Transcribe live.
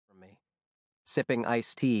sipping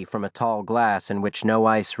iced tea from a tall glass in which no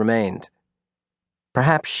ice remained.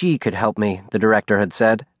 Perhaps she could help me, the director had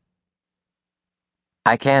said.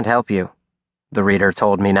 I can't help you, the reader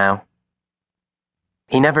told me now.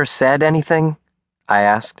 He never said anything? I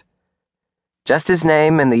asked. Just his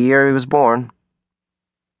name and the year he was born.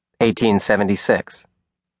 1876.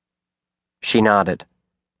 She nodded.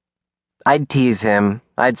 I'd tease him.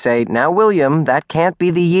 I'd say, "Now, William, that can't be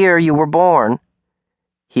the year you were born."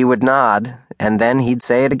 He would nod, and then he'd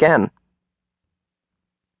say it again.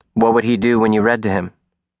 What would he do when you read to him?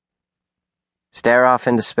 Stare off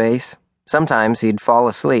into space. Sometimes he'd fall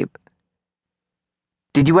asleep.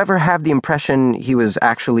 Did you ever have the impression he was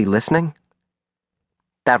actually listening?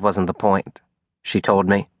 That wasn't the point, she told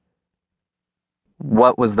me.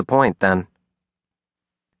 What was the point, then?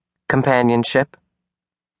 Companionship.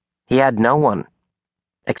 He had no one,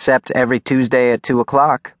 except every Tuesday at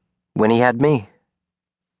 2:00, when he had me.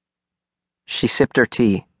 She sipped her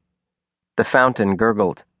tea. The fountain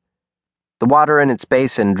gurgled. The water in its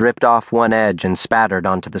basin dripped off one edge and spattered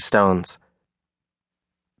onto the stones.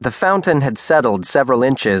 The fountain had settled several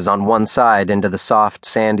inches on one side into the soft,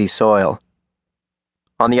 sandy soil.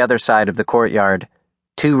 On the other side of the courtyard,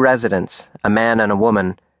 two residents, a man and a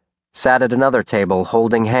woman, sat at another table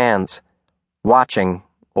holding hands, watching,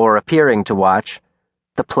 or appearing to watch,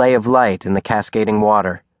 the play of light in the cascading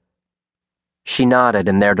water. She nodded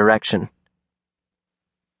in their direction.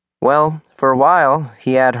 Well, for a while,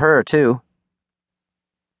 he had her, too.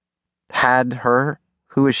 Had her?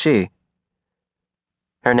 Who is she?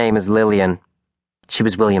 Her name is Lillian. She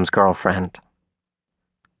was William's girlfriend.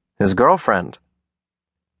 His girlfriend?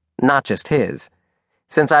 Not just his.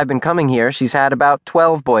 Since I've been coming here, she's had about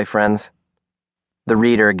 12 boyfriends. The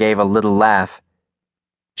reader gave a little laugh.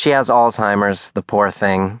 She has Alzheimer's, the poor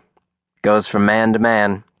thing. Goes from man to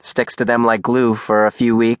man, sticks to them like glue for a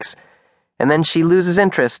few weeks, and then she loses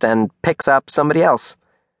interest and picks up somebody else.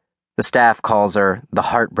 The staff calls her the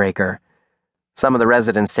heartbreaker. Some of the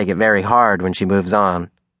residents take it very hard when she moves on.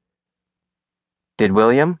 Did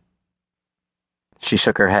William? She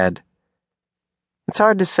shook her head. It's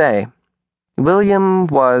hard to say. William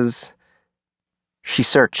was... She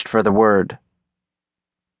searched for the word.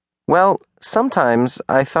 Well, sometimes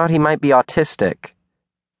I thought he might be autistic.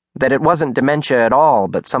 That it wasn't dementia at all,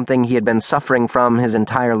 but something he had been suffering from his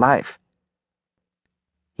entire life.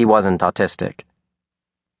 He wasn't autistic.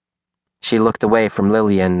 She looked away from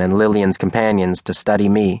Lillian and Lillian's companions to study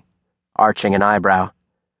me, arching an eyebrow.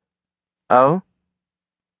 Oh?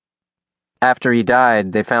 After he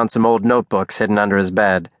died, they found some old notebooks hidden under his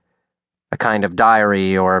bed, a kind of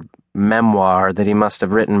diary or memoir that he must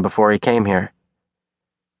have written before he came here.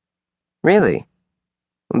 Really?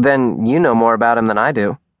 Then you know more about him than I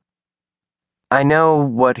do. I know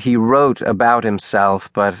what he wrote about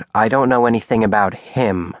himself, but I don't know anything about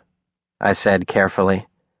him, I said carefully.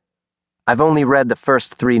 I've only read the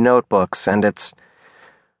first 3 notebooks, and it's,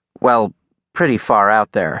 well, pretty far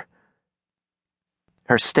out there.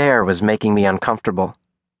 Her stare was making me uncomfortable.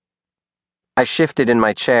 I shifted in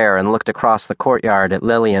my chair and looked across the courtyard at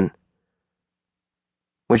Lillian.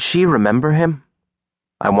 Would she remember him?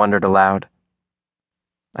 I wondered aloud.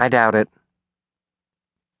 I doubt it.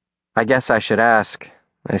 I guess I should ask,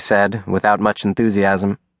 I said, without much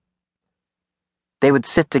enthusiasm. They would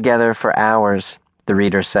sit together for hours, the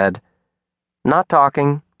reader said. Not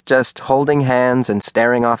talking, just holding hands and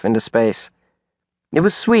staring off into space. It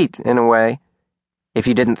was sweet, in a way, if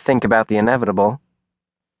you didn't think about the inevitable.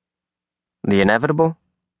 The inevitable?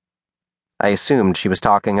 I assumed she was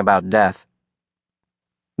talking about death.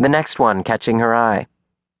 The next one catching her eye.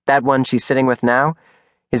 That one she's sitting with now,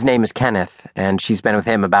 his name is Kenneth, and she's been with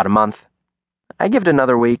him about a month. I give it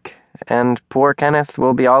another week, and poor Kenneth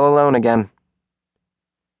will be all alone again.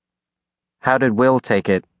 How did Will take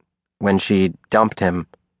it when she dumped him?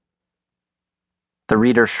 The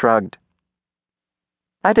reader shrugged.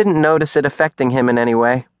 I didn't notice it affecting him in any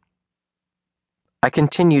way. I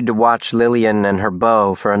continued to watch Lillian and her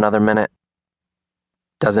beau for another minute.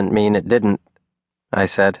 Doesn't mean it didn't, I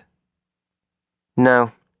said.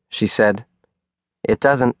 No, she said. It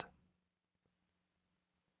doesn't.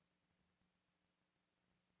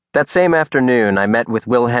 That same afternoon, I met with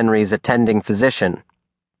Will Henry's attending physician,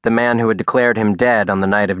 the man who had declared him dead on the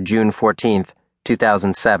night of June 14th,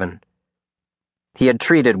 2007. He had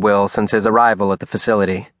treated Will since his arrival at the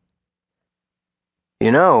facility.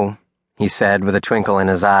 You know, he said with a twinkle in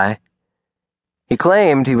his eye, he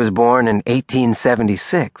claimed he was born in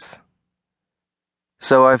 1876.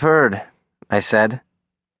 So I've heard, I said.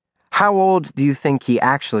 How old do you think he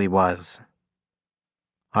actually was?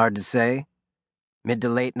 Hard to say. Mid to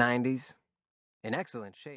late 90s. In excellent shape.